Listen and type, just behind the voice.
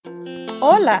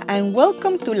Hola and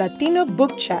welcome to Latino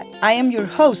Book Chat. I am your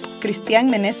host, Cristian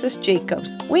Meneses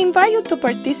Jacobs. We invite you to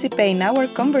participate in our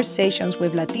conversations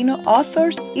with Latino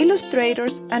authors,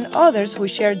 illustrators, and others who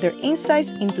share their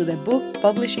insights into the book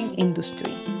publishing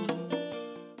industry.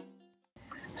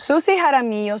 Susie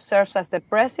Jaramillo serves as the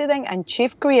President and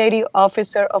Chief Creative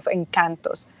Officer of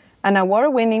Encantos, an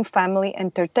award-winning family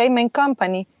entertainment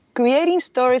company creating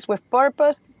stories with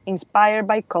purpose inspired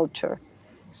by culture.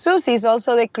 Susie is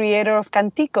also the creator of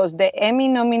Canticos, the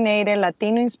Emmy-nominated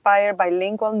Latino-inspired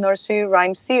bilingual nursery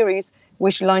rhyme series,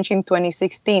 which launched in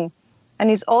 2016,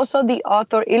 and is also the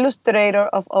author-illustrator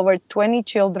of over 20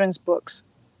 children's books.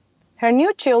 Her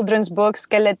new children's book,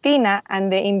 Skeletina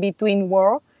and the In-Between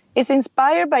World, is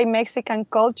inspired by Mexican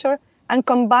culture and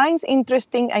combines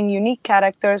interesting and unique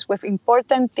characters with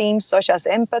important themes such as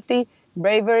empathy,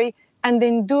 bravery, and the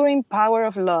enduring power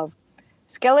of love.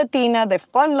 Skeletina, the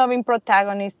fun-loving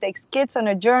protagonist, takes kids on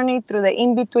a journey through the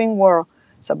in-between world,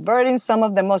 subverting some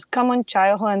of the most common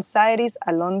childhood anxieties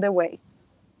along the way.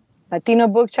 Latino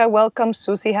Book Chat welcomes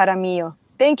Susie Jaramillo.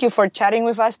 Thank you for chatting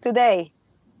with us today.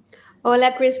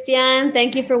 Hola, Cristian.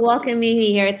 Thank you for welcoming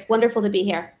me here. It's wonderful to be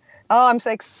here. Oh, I'm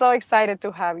so excited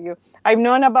to have you. I've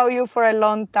known about you for a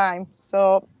long time,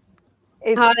 so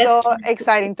it's so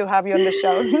exciting to have you on the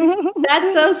show.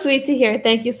 That's so sweet to hear.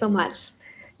 Thank you so much.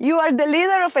 You are the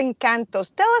leader of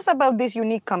Encantos. Tell us about this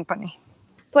unique company.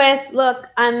 Pues, look,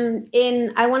 I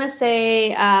want to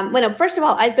say, first of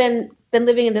all, I've been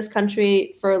living in this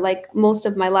country for like most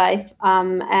of my life.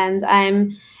 And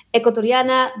I'm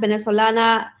ecuatoriana,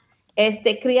 venezolana,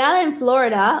 criada in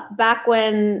Florida back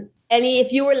when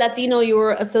if you were Latino, you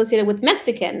were associated with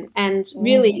Mexican. And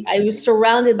really, I was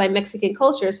surrounded by Mexican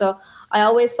culture. So I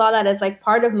always saw that as like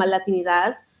part of my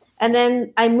Latinidad. And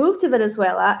then I moved to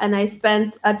Venezuela and I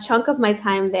spent a chunk of my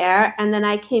time there. And then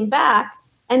I came back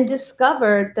and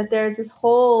discovered that there's this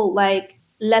whole like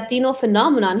Latino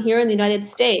phenomenon here in the United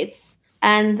States,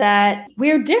 and that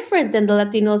we're different than the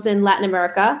Latinos in Latin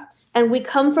America. And we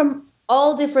come from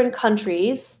all different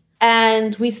countries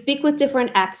and we speak with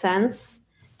different accents.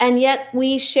 And yet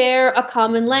we share a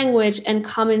common language and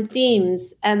common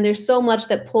themes. And there's so much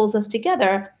that pulls us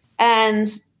together.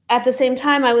 And at the same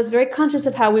time, I was very conscious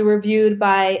of how we were viewed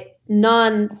by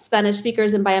non-Spanish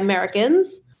speakers and by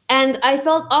Americans. And I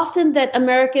felt often that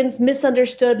Americans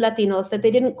misunderstood Latinos, that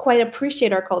they didn't quite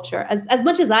appreciate our culture as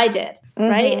much as I did,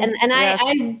 right? And yes.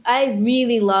 I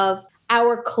really love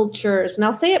our cultures. And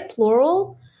I'll say it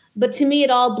plural, but to me, it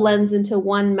all blends into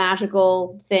one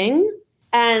magical thing.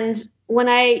 And when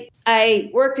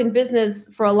I worked in business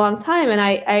for a long time, and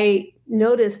I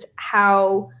noticed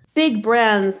how big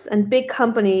brands and big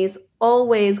companies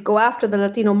always go after the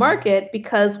Latino market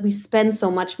because we spend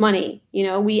so much money. You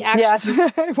know, we actually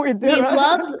we do.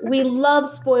 we love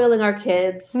spoiling our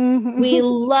kids. We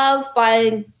love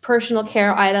buying personal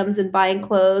care items and buying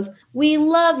clothes. We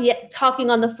love talking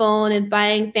on the phone and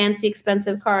buying fancy,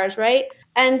 expensive cars, right?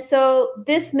 And so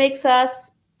this makes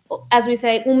us, as we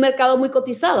say, un mercado muy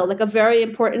cotizado, like a very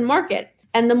important market.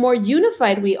 And the more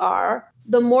unified we are,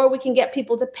 the more we can get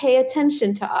people to pay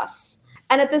attention to us.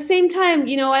 And at the same time,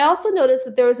 you know, I also noticed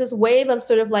that there was this wave of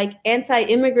sort of like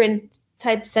anti-immigrant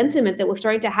type sentiment that was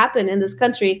starting to happen in this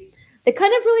country that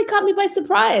kind of really caught me by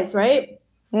surprise, right?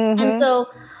 And so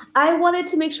I wanted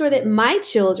to make sure that my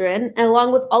children,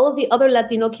 along with all of the other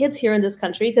Latino kids here in this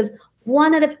country, because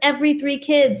 1 out of every 3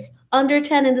 kids under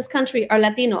 10 in this country are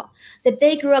Latino, that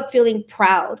they grew up feeling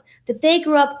proud, that they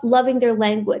grew up loving their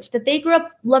language, that they grew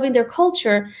up loving their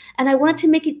culture. And I wanted to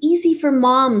make it easy for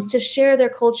moms to share their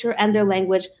culture and their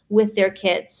language with their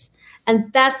kids.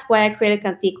 And that's why I created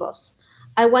Canticos.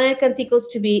 I wanted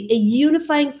Canticos to be a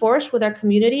unifying force with our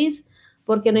communities,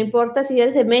 porque no importa si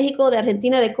eres de México, de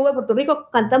Argentina, de Cuba, Puerto Rico,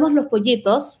 cantamos los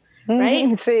pollitos. Right?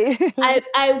 Sí.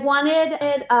 I wanted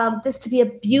this to be a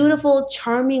beautiful,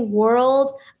 charming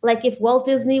world. Like if Walt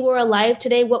Disney were alive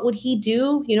today, what would he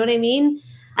do? You know what I mean?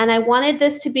 And I wanted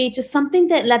this to be just something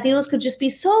that Latinos could just be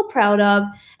so proud of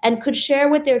and could share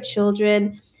with their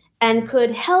children and could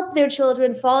help their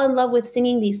children fall in love with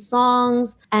singing these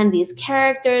songs and these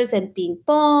characters and Ping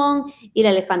Pong, y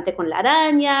el elefante con la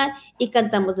araña, y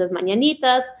cantamos las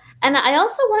mañanitas. And I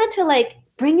also wanted to like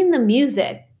bring in the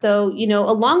music. So, you know,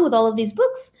 along with all of these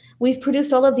books, we've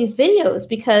produced all of these videos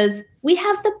because we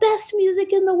have the best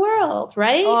music in the world,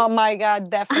 right? Oh my God,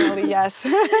 definitely, yes.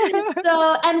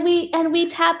 So, and we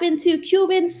tap into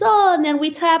Cuban son, and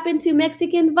we tap into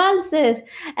Mexican valses,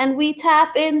 and we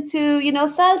tap into, you know,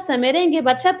 salsa, merengue,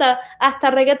 bachata,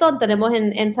 hasta reggaeton tenemos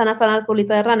en Sana Sana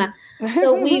Colita de Rana.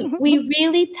 So we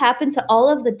really tap into all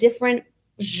of the different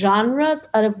genres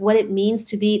out of what it means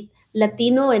to be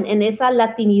Latino and esa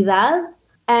Latinidad.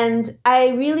 And I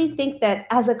really think that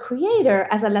as a creator,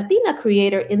 as a Latina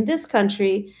creator in this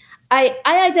country, I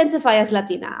identify as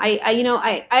Latina.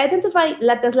 I identify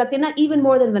as Latina even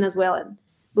more than Venezuelan,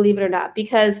 believe it or not,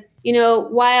 because,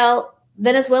 while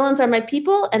Venezuelans are my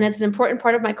people and it's an important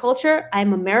part of my culture,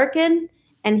 I'm American.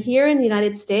 And here in the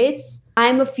United States,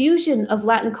 I'm a fusion of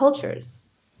Latin cultures,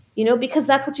 because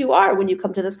that's what you are when you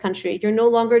come to this country. You're no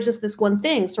longer just this one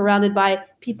thing surrounded by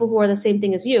people who are the same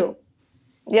thing as you.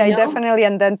 Yeah, I definitely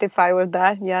identify with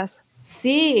that. Yes.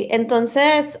 Sí,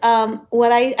 entonces,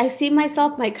 what I see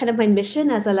myself, my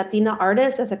mission as a Latina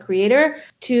artist, as a creator,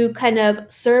 to kind of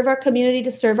serve our community,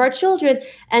 to serve our children,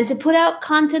 and to put out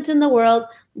content in the world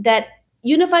that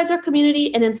unifies our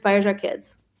community and inspires our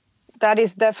kids. That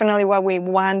is definitely what we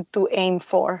want to aim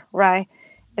for, right?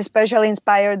 Especially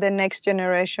inspire the next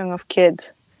generation of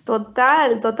kids.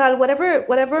 Total.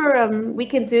 Whatever we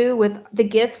can do with the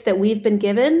gifts that we've been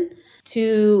given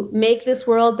to make this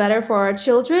world better for our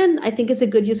children, I think is a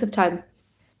good use of time.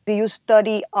 Do you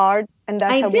study art and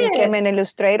that's I how you became did. an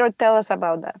illustrator? Tell us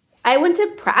about that. I went to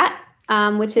Pratt,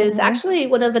 which is actually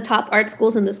one of the top art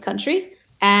schools in this country.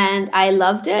 And I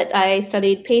loved it. I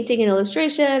studied painting and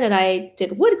illustration, and I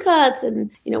did woodcuts and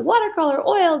watercolor,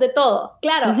 oil, de todo.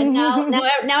 Claro. And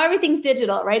now everything's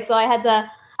digital, right? So I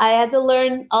had to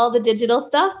learn all the digital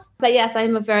stuff. But yes,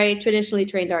 I'm a very traditionally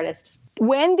trained artist.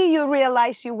 When did you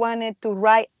realize you wanted to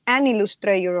write and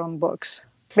illustrate your own books?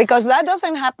 Because that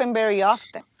doesn't happen very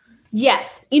often.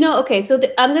 Yes. Okay, so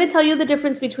I'm going to tell you the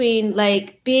difference between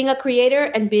like being a creator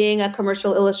and being a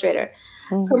commercial illustrator.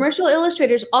 Commercial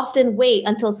illustrators often wait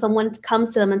until someone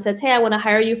comes to them and says, hey, I want to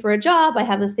hire you for a job. I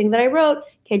have this thing that I wrote.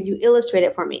 Can you illustrate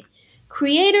it for me?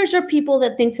 Creators are people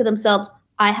that think to themselves,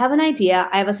 I have an idea.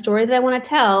 I have a story that I want to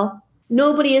tell.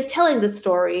 Nobody is telling this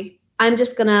story. I'm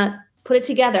just going to put it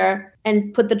together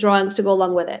and put the drawings to go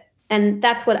along with it. And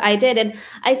that's what I did. And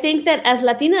I think that as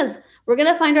Latinas, we're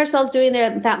going to find ourselves doing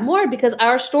that more because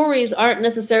our stories aren't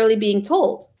necessarily being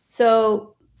told.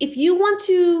 So if you want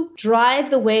to drive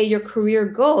the way your career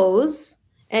goes,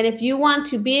 and if you want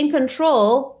to be in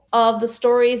control of the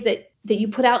stories that you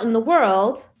put out in the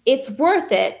world, it's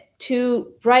worth it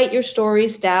to write your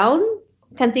stories down.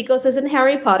 Canticos isn't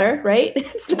Harry Potter, right?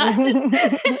 It's not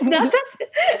that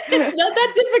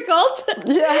difficult.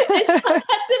 Yeah. It's not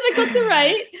that difficult to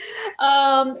write.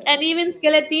 And even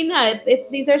Skeletina,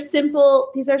 these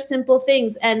are simple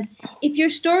things. And if your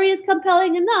story is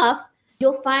compelling enough,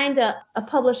 you'll find a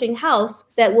publishing house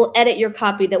that will edit your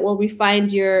copy, that will refine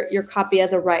your copy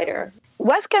as a writer.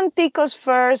 Was Canticos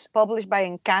first published by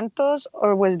Encantos,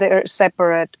 or was there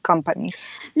separate companies?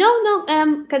 No.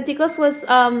 Canticos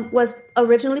was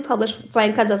originally published by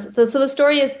Encantos. So the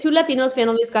story is two Latinos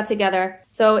families got together.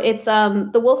 So it's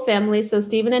the Wolf family. So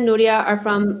Steven and Nuria are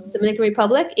from Dominican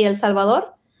Republic y El Salvador.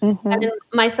 Mm-hmm. And then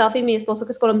myself and mi esposo, que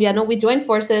es colombiano, we joined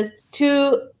forces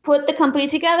to put the company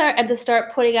together and to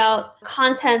start putting out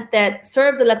content that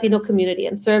served the Latino community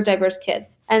and served diverse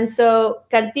kids. And so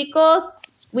Canticos,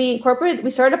 we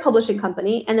started a publishing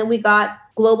company, and then we got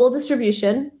global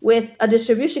distribution with a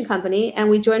distribution company, and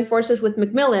we joined forces with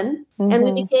Macmillan, and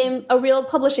we became a real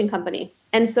publishing company.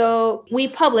 And so we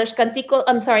published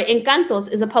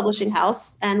Encantos is a publishing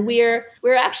house, and we're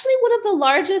actually one of the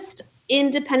largest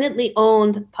independently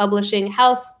owned publishing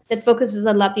house that focuses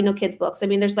on Latino kids books. I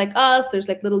mean, there's like us, there's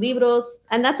like Little Libros,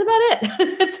 and that's about it.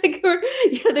 It's like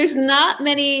there's not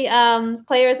many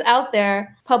players out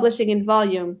there publishing in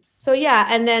volume. So yeah,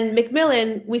 and then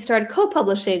Macmillan, we started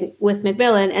co-publishing with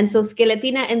Macmillan, and so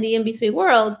Skeletina and the In-Between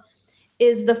World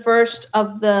is the first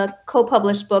of the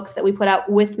co-published books that we put out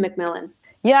with Macmillan.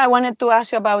 Yeah, I wanted to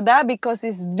ask you about that because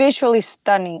it's visually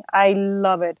stunning. I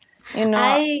love it.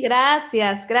 Ay,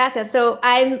 gracias. So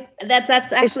that's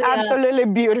actually it's absolutely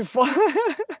beautiful.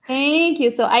 Thank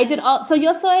you. So I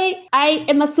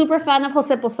am a super fan of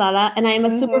Jose Posada, and I am a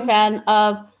super fan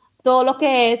of todo lo que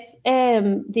es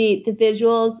the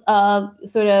visuals of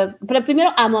sort of, pero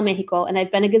primero amo México, and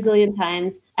I've been a gazillion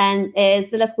times, and es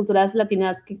de las culturas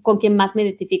latinas con quien más me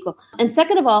identifico. And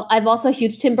second of all, I'm also a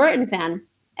huge Tim Burton fan.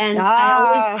 And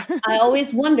I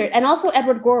always wondered, and also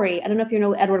Edward Gorey. I don't know if you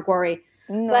know Edward Gorey.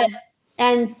 No.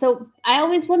 And so I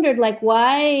always wondered, like,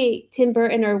 why Tim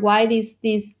Burton or why these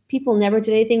people never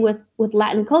did anything with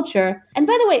Latin culture. And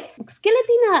by the way,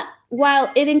 Skeletina,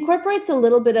 while it incorporates a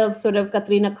little bit of sort of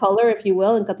Catrina color, if you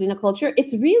will, and Catrina culture,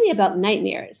 it's really about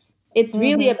nightmares. It's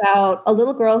really about a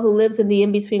little girl who lives in the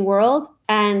in-between world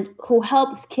and who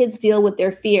helps kids deal with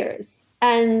their fears.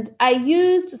 And I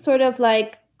used sort of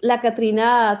like La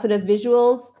Catrina sort of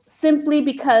visuals simply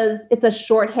because it's a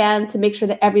shorthand to make sure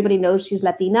that everybody knows she's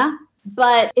Latina.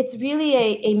 but it's really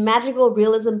a magical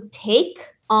realism take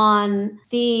on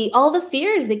all the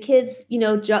fears the kids,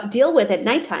 deal with at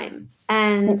nighttime.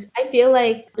 And I feel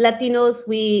like Latinos,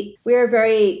 we are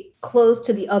very close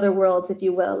to the other worlds, if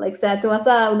you will. Like, sea, tú vas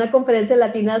a una conferencia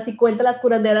latina y cuenta las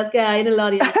curanderas que hay en el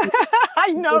audience.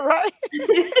 I know, right?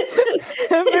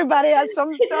 Everybody has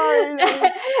some story that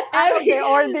is out of the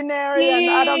ordinary and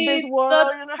out of this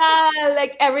world, you know.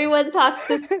 Like everyone talks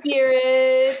to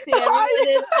spirits, and everyone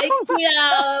is like,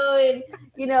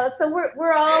 and so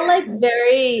we're all like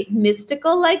very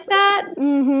mystical like that.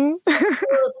 Mm-hmm.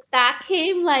 So that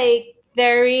came like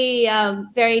very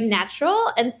very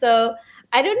natural, and so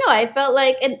I don't know. I felt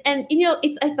like, and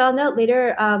it's. I found out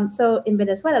later. So in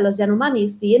Venezuela, los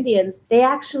Yanomamis, the Indians, they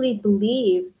actually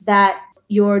believe that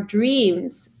your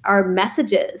dreams are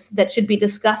messages that should be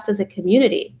discussed as a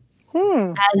community,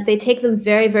 and they take them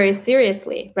very, very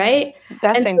seriously, right?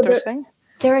 That's and interesting.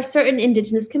 There are certain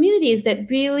indigenous communities that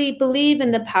really believe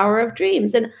in the power of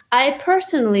dreams, and I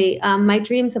personally, my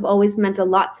dreams have always meant a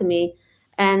lot to me.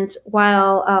 And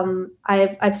while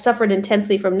I've suffered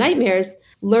intensely from nightmares,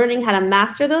 learning how to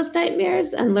master those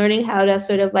nightmares and learning how to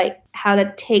sort of like how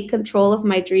to take control of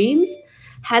my dreams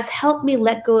has helped me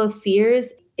let go of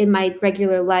fears in my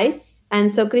regular life.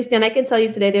 And so, Christian, I can tell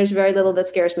you today, there's very little that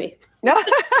scares me.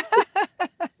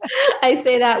 I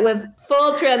say that with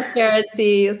full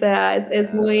transparency. O sea,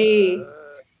 es muy.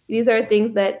 These are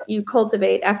things that you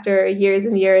cultivate after years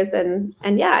and years, and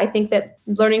yeah, I think that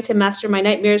learning to master my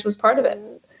nightmares was part of it.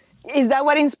 Is that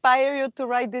what inspired you to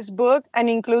write this book and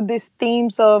include these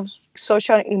themes of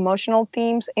social emotional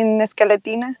themes in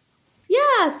Esqueletina?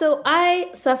 Yeah, so I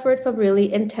suffered from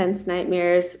really intense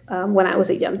nightmares when I was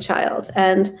a young child,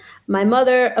 and my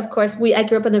mother, of course, I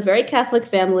grew up in a very Catholic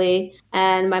family,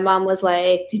 and my mom was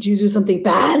like, "Did you do something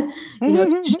bad? Did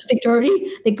you do something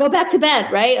dirty? Then go back to bed."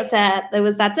 Right?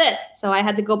 That's it. So I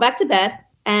had to go back to bed,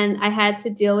 and I had to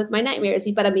deal with my nightmares.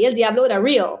 Y para mí el diablo era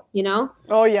real,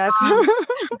 Oh yes.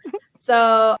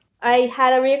 So I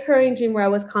had a reoccurring dream where I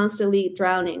was constantly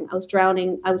drowning. I was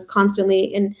drowning. I was constantly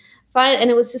in fine,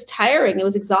 and it was just tiring. It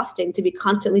was exhausting to be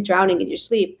constantly drowning in your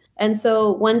sleep. And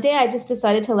so one day I just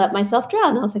decided to let myself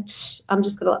drown. I was like, I'm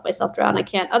just gonna let myself drown. I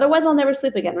can't. Otherwise, I'll never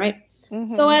sleep again, right?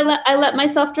 Mm-hmm. So I let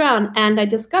myself drown, and I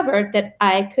discovered that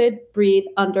I could breathe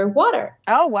underwater.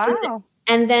 Oh wow!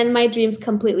 And then my dreams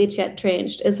completely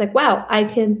changed. It's like, wow, I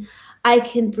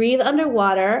can breathe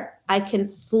underwater. I can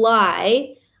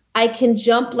fly. I can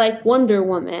jump like Wonder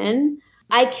Woman.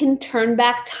 I can turn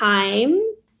back time.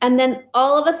 And then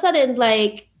all of a sudden,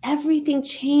 like everything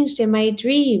changed in my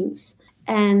dreams.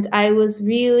 And I was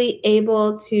really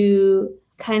able to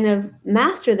kind of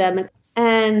master them.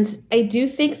 And I do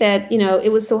think that,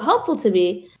 it was so helpful to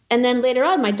me. And then later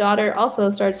on, my daughter also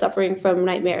started suffering from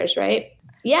nightmares, right?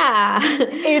 Yeah.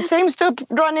 It seems to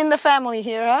run in the family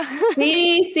here, huh?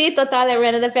 Sí, total, it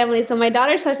ran in the family. So my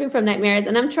daughter's suffering from nightmares,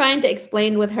 and I'm trying to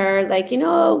explain with her, like, you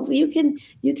can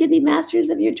be masters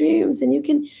of your dreams, and you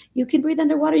can breathe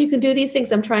underwater, you can do these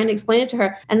things. I'm trying to explain it to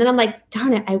her. And then I'm like,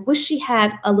 darn it, I wish she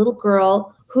had a little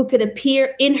girl who could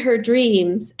appear in her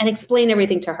dreams and explain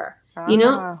everything to her. Y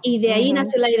de ahí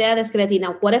nació la idea de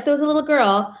Esqueletina. What if there was a little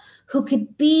girl who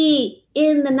could be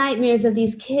in the nightmares of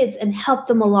these kids and help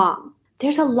them along?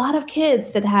 There's a lot of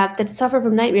kids that suffer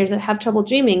from nightmares, that have trouble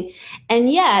dreaming.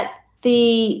 And yet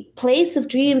the place of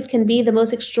dreams can be the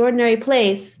most extraordinary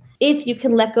place if you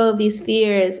can let go of these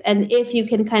fears, and if you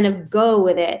can kind of go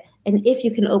with it, and if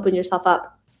you can open yourself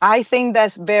up. I think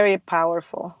that's very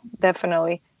powerful,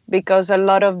 definitely, because a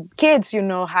lot of kids,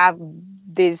 have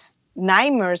these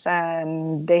nightmares,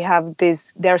 and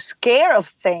they're scared of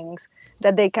things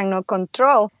that they cannot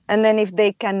control. And then if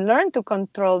they can learn to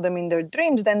control them in their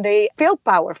dreams, then they feel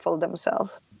powerful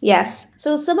themselves. Yes.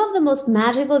 So some of the most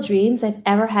magical dreams I've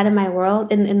ever had in my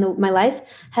world, my life,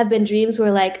 have been dreams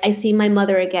where, like, I see my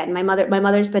mother again. My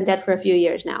mother's been dead for a few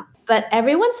years now. But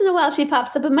every once in a while, she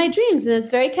pops up in my dreams, and it's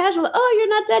very casual. Oh, you're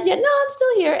not dead yet. No, I'm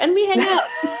still here. And we hang out.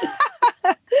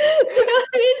 Do you know what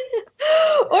I mean?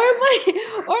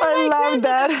 I love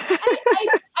that.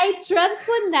 I dreamt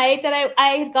one night that I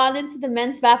had gone into the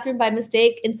men's bathroom by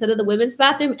mistake instead of the women's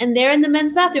bathroom, and there in the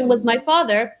men's bathroom was my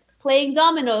father playing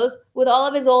dominoes with all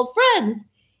of his old friends.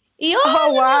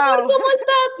 Oh wow! ¿Cómo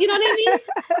estás? You know what I mean?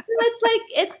 So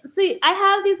it's I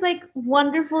have these like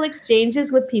wonderful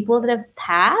exchanges with people that have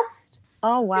passed.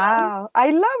 Oh wow!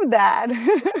 I love that.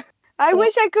 I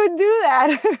wish I could do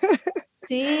that.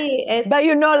 But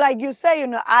like you say,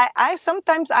 I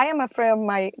sometimes I am afraid of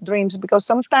my dreams, because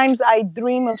sometimes I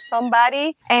dream of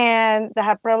somebody and that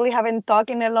I probably haven't talked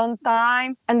in a long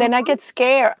time, and then I get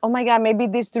scared. Oh my God, maybe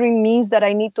this dream means that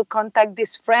I need to contact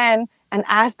this friend and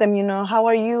ask them, how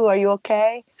are you? Are you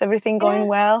okay? Is everything going Yeah,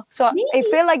 well? So I maybe.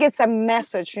 feel like it's a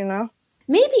message.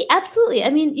 Maybe, absolutely. I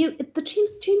mean, the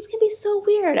dreams can be so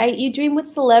weird. You dream with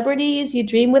celebrities, you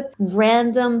dream with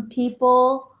random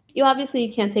people. You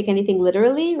can't take anything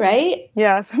literally, right?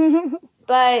 Yes.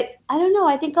 But I don't know.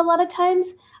 I think a lot of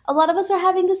times, a lot of us are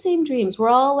having the same dreams. We're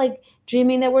all like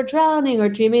dreaming that we're drowning, or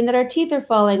dreaming that our teeth are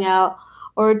falling out,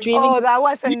 or dreaming, Oh, that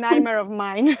was a nightmare of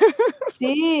mine.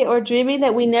 see, or dreaming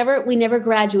that we never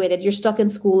graduated. You're stuck in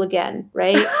school again,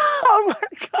 right? Oh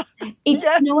my God. You know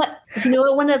Yes. what? You know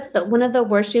what? One of the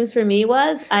worst dreams for me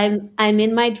was I'm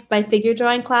in my figure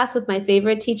drawing class with my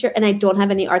favorite teacher, and I don't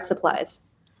have any art supplies.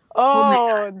 Oh my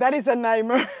Oh, that is a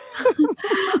nightmare.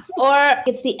 Or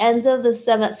it's the ends of the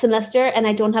semester and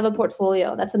I don't have a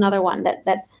portfolio. That's another one that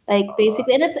like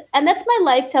basically, and that's my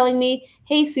life telling me,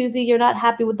 hey Susie, you're not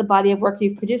happy with the body of work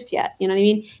you've produced yet. You know what I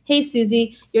mean? Hey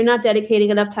Susie, you're not dedicating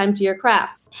enough time to your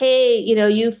craft. Hey,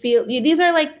 these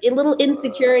are like little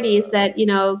insecurities that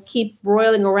keep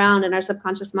roiling around in our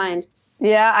subconscious mind.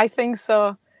 Yeah, I think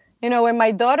so. When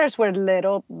my daughters were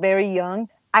little, very young,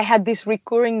 I had this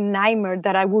recurring nightmare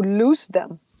that I would lose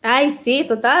them. Ay, sí,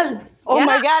 total. Oh Yeah.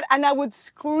 my God. And I would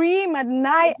scream at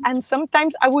night. And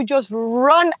sometimes I would just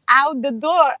run out the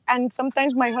door. And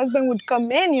sometimes my husband would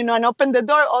come in, and open the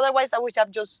door. Otherwise, I would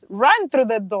have just run through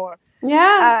the door.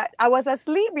 Yeah. I was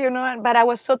asleep, but I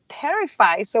was so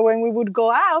terrified. So when we would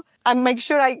go out, I make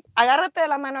sure agárrate de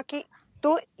la mano aquí,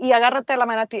 tú, y agárrate de la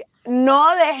mano a ti.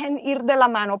 No dejen ir de la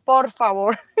mano, por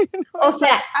favor. O It's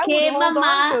like sea, I would hold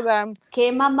on to them.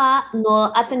 ¿qué mamá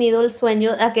no ha tenido el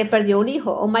sueño a que perdió un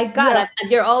hijo? Oh my God. Yeah.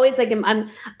 You're always like,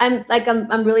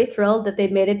 I'm really thrilled that they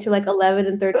made it to like 11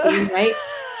 and 13, right?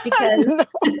 Because No.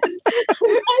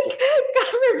 like,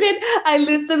 God forbid, I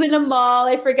lose them in a mall,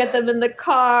 I forget them in the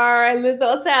car, I lose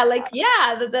those. So like,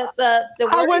 yeah, the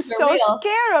I worries was are so real.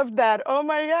 scared of that. Oh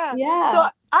my God. So Yeah.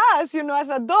 us, as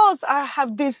adults,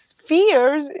 have these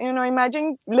fears.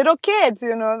 Imagine little kids,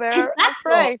 they're Exacto.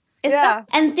 afraid.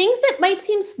 Exactly. Yeah. And things that might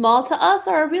seem small to us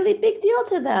are a really big deal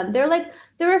to them.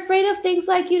 They're afraid of things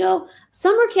like,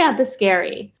 summer camp is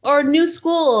scary, or new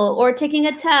school, or taking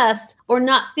a test, or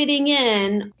not fitting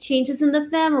in, changes in the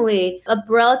family, a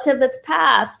relative that's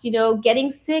passed,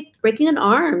 getting sick, breaking an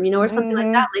arm, or something like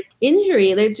Mm-hmm. that, like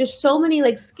injury. There's just so many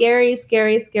like scary,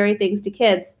 scary, scary things to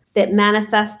kids that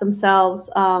manifest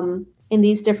themselves in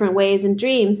these different ways and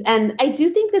dreams. And I do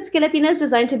think that Skeletina is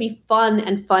designed to be fun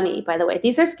and funny, by the way.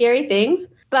 These are scary things,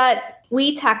 but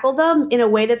we tackle them in a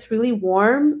way that's really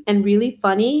warm and really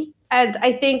funny. And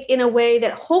I think in a way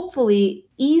that hopefully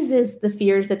eases the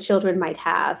fears that children might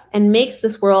have and makes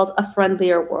this world a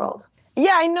friendlier world.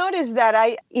 Yeah, I noticed that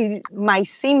it might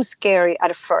seem scary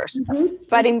at 1st,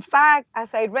 but in fact,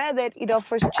 as I read it, it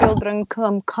offers children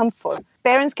comfort.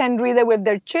 Parents can read it with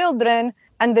their children,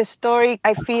 and the story,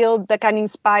 I feel, that can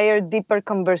inspire deeper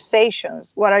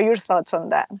conversations. What are your thoughts on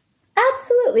that?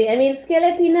 Absolutely. I mean,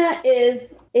 Skeletina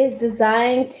is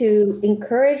designed to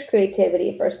encourage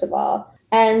creativity, first of all,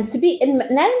 and that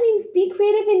means be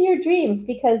creative in your dreams,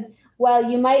 because while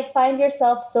you might find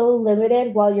yourself so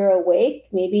limited while you're awake,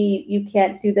 maybe you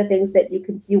can't do the things that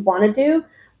you want to do.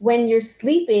 When you're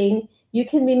sleeping, you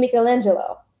can be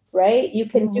Michelangelo, right? You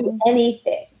can do Mm-hmm.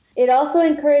 anything. It also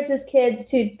encourages kids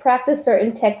to practice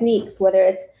certain techniques, whether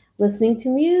it's listening to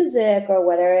music, or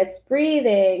whether it's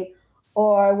breathing,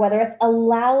 or whether it's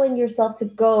allowing yourself to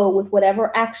go with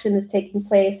whatever action is taking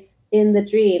place in the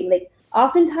dream. Like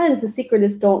oftentimes the secret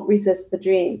is don't resist the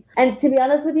dream. And to be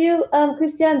honest with you,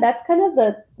 Christian, that's kind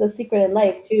of the secret in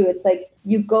life too. It's like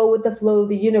you go with the flow of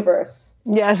the universe.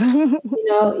 Yes.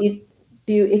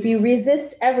 If you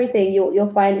resist everything, you'll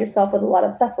find yourself with a lot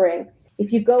of suffering.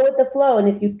 If you go with the flow and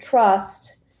if you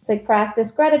trust, it's like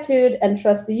practice gratitude and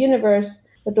trust the universe,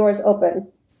 the doors open.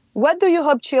 What do you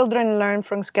hope children learn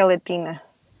from Skeletina?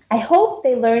 I hope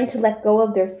they learn to let go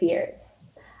of their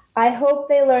fears. I hope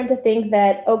they learn to think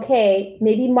that, okay,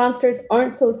 maybe monsters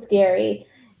aren't so scary,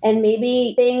 and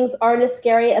maybe things aren't as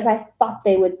scary as I thought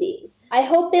they would be. I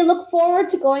hope they look forward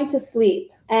to going to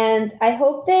sleep, and I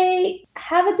hope they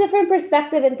have a different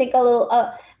perspective and think a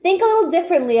little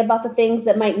differently about the things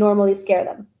that might normally scare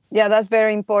them. Yeah, that's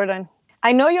very important.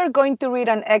 I know you're going to read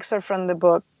an excerpt from the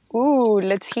book. Ooh,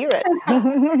 let's hear it.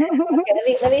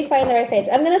 Okay, let me find the right page.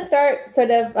 I'm going to start sort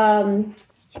of.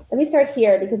 Let me start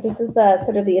here because this is the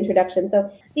sort of the introduction.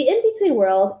 So, the in-between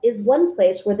world is one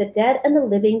place where the dead and the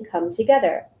living come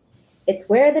together. It's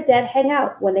where the dead hang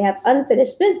out when they have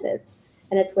unfinished business,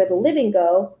 and it's where the living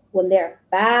go when they're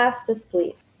fast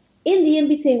asleep. In the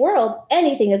in-between world,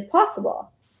 anything is possible.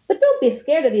 But don't be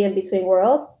scared of the in-between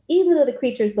world. Even though the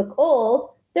creatures look old,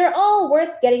 they're all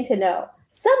worth getting to know.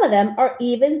 Some of them are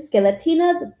even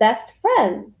Skeletina's best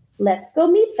friends. Let's go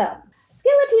meet them.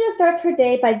 Skeletina starts her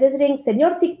day by visiting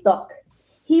Senor TikTok.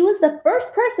 He was the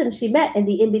first person she met in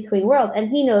the in-between world, and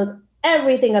he knows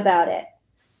everything about it.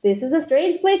 This is a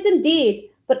strange place indeed,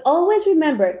 but always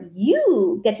remember,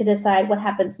 you get to decide what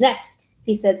happens next,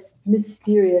 he says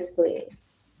mysteriously.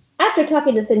 After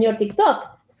talking to Senor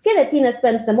TikTok, Skeletina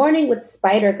spends the morning with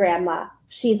Spider Grandma.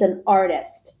 She's an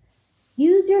artist.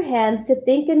 Use your hands to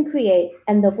think and create,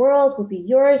 and the world will be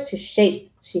yours to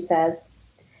shape, she says.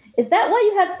 Is that why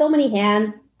you have so many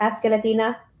hands? Asked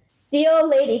Skeletina. The old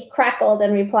lady crackled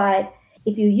and replied,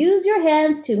 If you use your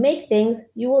hands to make things,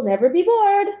 you will never be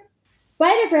bored.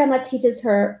 Spider Grandma teaches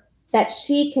her that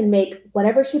she can make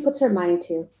whatever she puts her mind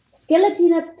to.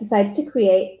 Skeletina decides to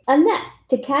create a net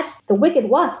to catch the wicked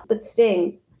wasps that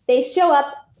sting. They show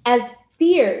up as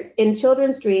fears in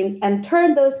children's dreams and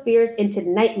turn those fears into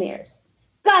nightmares.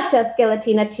 Gotcha,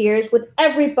 Skeletina cheers with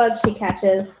every bug she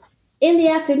catches. In the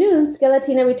afternoon,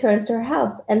 Skeletina returns to her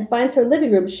house and finds her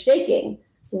living room shaking.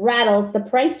 Rattles, the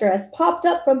prankster, has popped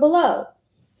up from below.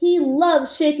 He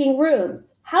loves shaking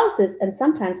rooms, houses, and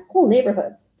sometimes whole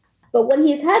neighborhoods. But when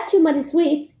he's had too many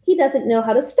sweets, he doesn't know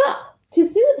how to stop. To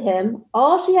soothe him,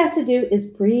 all she has to do is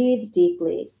breathe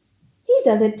deeply. He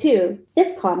does it too.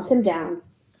 This calms him down.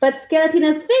 But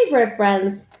Skeletina's favorite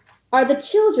friends are the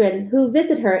children who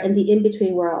visit her in the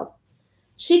in-between world.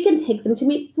 She can take them to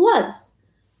meet floods,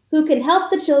 who can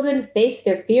help the children face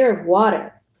their fear of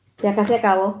water. Ya casi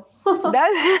acabo.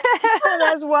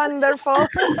 That's wonderful.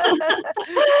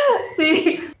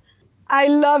 See? I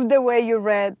love the way you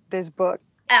read this book.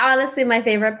 Honestly, my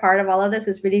favorite part of all of this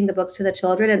is reading the books to the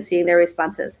children and seeing their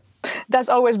responses. That's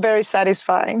always very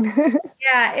satisfying.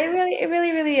 Yeah, it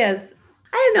really is.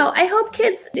 I don't know. I hope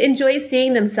kids enjoy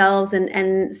seeing themselves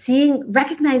and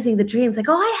recognizing the dreams. Like,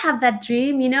 oh, I have that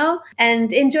dream,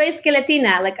 and enjoy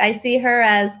Skeletina. Like, I see her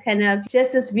as kind of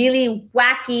just this really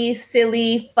wacky,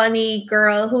 silly, funny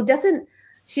girl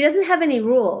she doesn't have any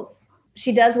rules.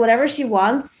 She does whatever she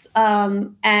wants.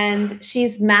 And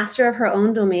she's master of her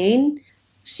own domain.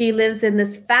 She lives in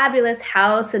this fabulous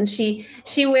house and she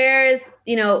wears,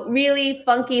 really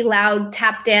funky, loud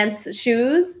tap dance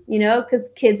shoes,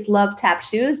 because kids love tap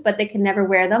shoes, but they can never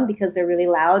wear them because they're really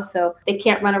loud. So they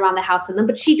can't run around the house in them.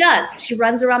 But she does. She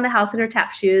runs around the house in her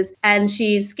tap shoes and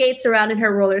she skates around in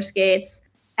her roller skates.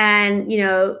 And,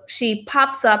 she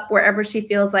pops up wherever she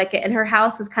feels like it. And her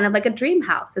house is kind of like a dream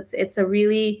house. It's a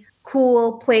really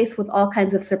cool place with all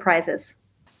kinds of surprises.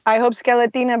 I hope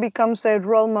Skeletina becomes a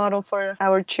role model for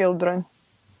our children.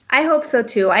 I hope so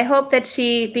too. I hope that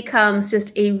she becomes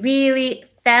just a really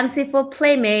fanciful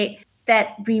playmate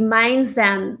that reminds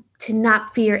them to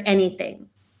not fear anything.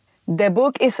 The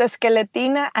book is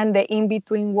Skeletina and the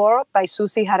In-Between World by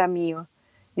Susie Jaramillo.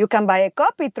 You can buy a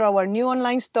copy through our new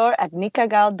online store at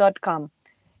nicagal.com.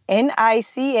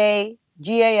 NICAGAL.com.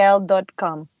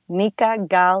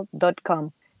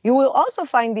 nicagal.com. You will also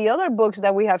find the other books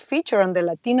that we have featured on the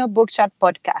Latino Book Chat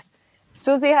podcast.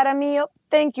 Susie Jaramillo,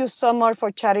 thank you so much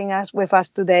for chatting with us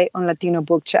today on Latino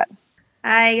Book Chat.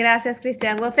 Ay, gracias,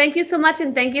 Cristian. Well, thank you so much,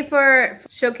 and thank you for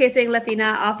showcasing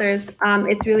Latina authors.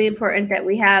 It's really important that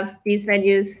we have these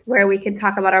venues where we can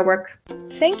talk about our work.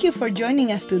 Thank you for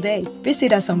joining us today.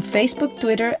 Visit us on Facebook,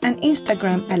 Twitter, and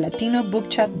Instagram at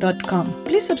latinobookchat.com.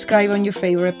 Please subscribe on your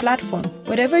favorite platform.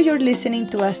 Wherever you're listening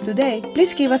to us today,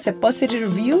 please give us a positive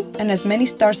review and as many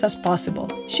stars as possible.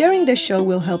 Sharing the show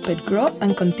will help it grow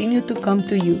and continue to come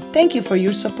to you. Thank you for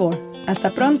your support.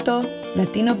 Hasta pronto!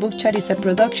 Latino Book Chat is a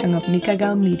production of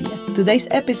Nicagal Media. Today's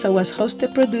episode was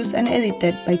hosted, produced, and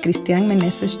edited by Cristian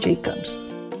Meneses Jacobs.